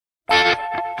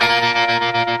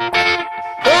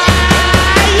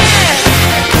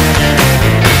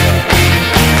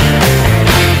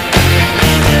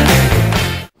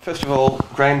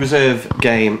Ground reserve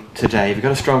game today. Have you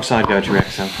got a strong side going to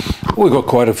Wrexham? We've got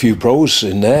quite a few pros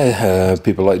in there.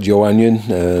 People like Joe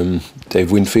Anion,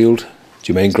 Dave Winfield,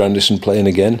 Jermaine Grandison playing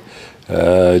again.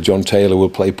 John Taylor will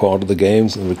play part of the game,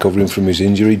 recovering from his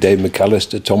injury. Dave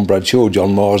McAllister, Tom Bradshaw,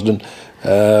 John Marsden,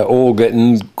 all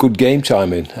getting good game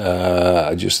time in.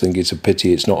 I just think it's a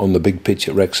pity it's not on the big pitch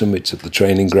at Wrexham. It's at the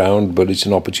training ground, but it's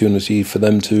an opportunity for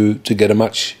them to get a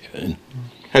match in.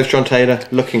 How's John Taylor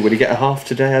looking? Will he get a half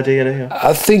today, ideally?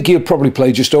 I think he'll probably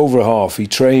play just over a half. He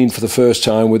trained for the first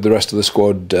time with the rest of the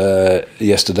squad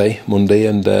yesterday, Monday,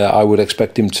 and I would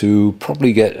expect him to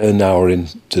probably get an hour in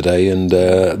today, and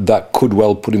that could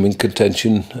well put him in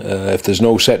contention. If there's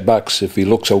no setbacks, if he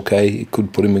looks okay, it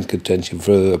could put him in contention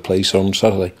for a place on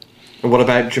Saturday. And what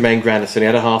about Jermaine Grandison? He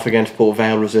had a half against Port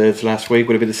Vale reserves last week.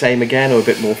 Would it be the same again or a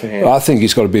bit more for him? I think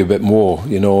it's got to be a bit more.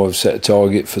 You know, I've set a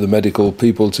target for the medical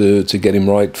people to get him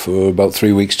right for about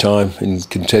 3 weeks' time in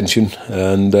contention.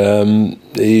 And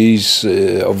he's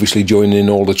obviously joining in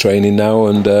all the training now,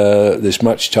 and this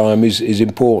match time is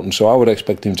important. So I would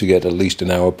expect him to get at least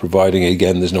an hour, providing,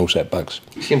 again, there's no setbacks.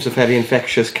 He seems a fairly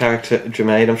infectious character,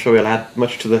 Jermaine. I'm sure he'll add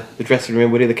much to the dressing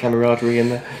room, will he, the camaraderie in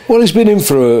there? Well, he's been in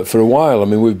for a while. I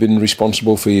mean, we've been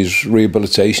responsible for his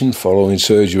rehabilitation following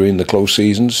surgery in the close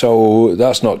season, so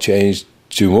that's not changed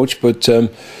too much, but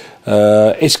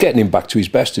it's getting him back to his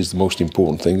best is the most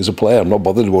important thing as a player. I'm not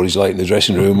bothered what he's like in the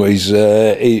dressing room. He's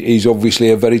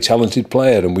obviously a very talented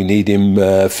player, and we need him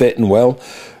fit and well,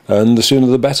 and the sooner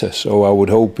the better, so I would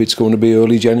hope it's going to be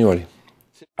early January.